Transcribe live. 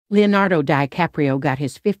Leonardo DiCaprio got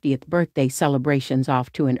his 50th birthday celebrations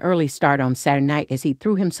off to an early start on Saturday night as he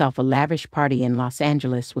threw himself a lavish party in Los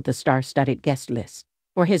Angeles with a star-studded guest list.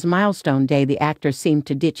 For his milestone day, the actor seemed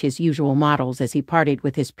to ditch his usual models as he partied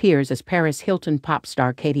with his peers as Paris Hilton pop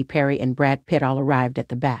star Katy and Brad Pitt all arrived at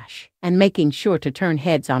the bash. And making sure to turn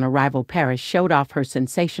heads on arrival, Paris showed off her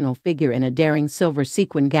sensational figure in a daring silver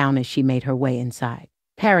sequin gown as she made her way inside.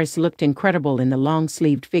 Paris looked incredible in the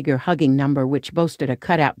long-sleeved figure-hugging number, which boasted a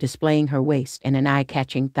cutout displaying her waist and an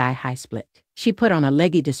eye-catching thigh-high split. She put on a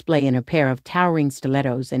leggy display in a pair of towering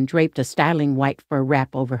stilettos and draped a styling white fur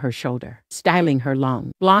wrap over her shoulder. Styling her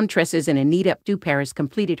long, blonde tresses in a neat updo, Paris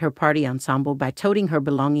completed her party ensemble by toting her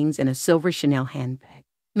belongings in a silver Chanel handbag.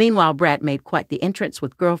 Meanwhile, Brad made quite the entrance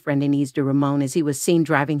with girlfriend Ines de Ramon as he was seen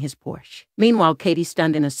driving his Porsche. Meanwhile, Katy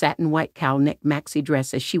stunned in a satin white cowl neck maxi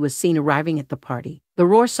dress as she was seen arriving at the party. The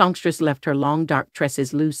raw songstress left her long dark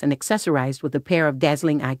tresses loose and accessorized with a pair of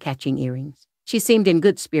dazzling eye-catching earrings. She seemed in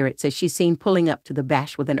good spirits as she seen pulling up to the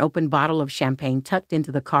bash with an open bottle of champagne tucked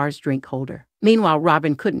into the car's drink holder. Meanwhile,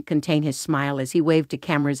 Robin couldn't contain his smile as he waved to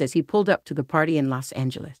cameras as he pulled up to the party in Los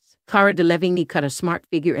Angeles. Cara Delevingne cut a smart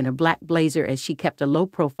figure in a black blazer as she kept a low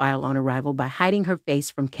profile on arrival by hiding her face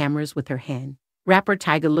from cameras with her hand. Rapper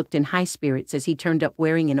Tyga looked in high spirits as he turned up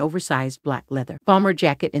wearing an oversized black leather bomber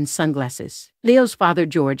jacket and sunglasses. Leo's father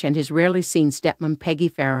George and his rarely seen stepmom Peggy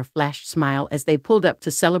Farrah flashed smile as they pulled up to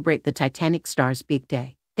celebrate the Titanic star's big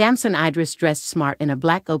day. Damson Idris dressed smart in a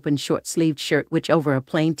black open short-sleeved shirt which over a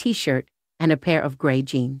plain t-shirt and a pair of gray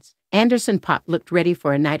jeans. Anderson .Paak looked ready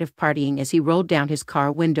for a night of partying as he rolled down his car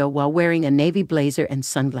window while wearing a navy blazer and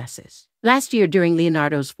sunglasses. Last year during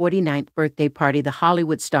Leonardo's 49th birthday party, the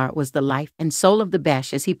Hollywood star was the life and soul of the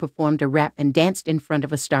bash as he performed a rap and danced in front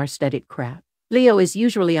of a star-studded crowd. Leo is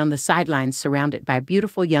usually on the sidelines surrounded by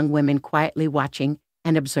beautiful young women quietly watching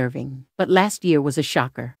and observing. But last year was a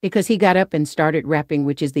shocker because he got up and started rapping,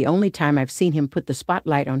 which is the only time I've seen him put the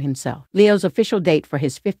spotlight on himself. Leo's official date for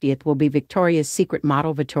his 50th will be Victoria's Secret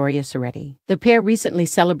model Vittoria Ceretti. The pair recently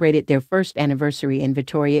celebrated their first anniversary, and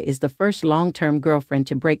Vittoria is the first long-term girlfriend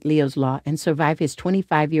to break Leo's law and survive his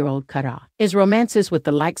 25-year-old cutoff. His romances with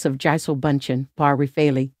the likes of Gisele Bündchen, Bar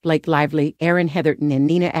Refaeli, Blake Lively, Aaron Heatherton, and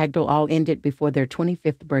Nina Agdal all ended before their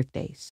 25th birthdays.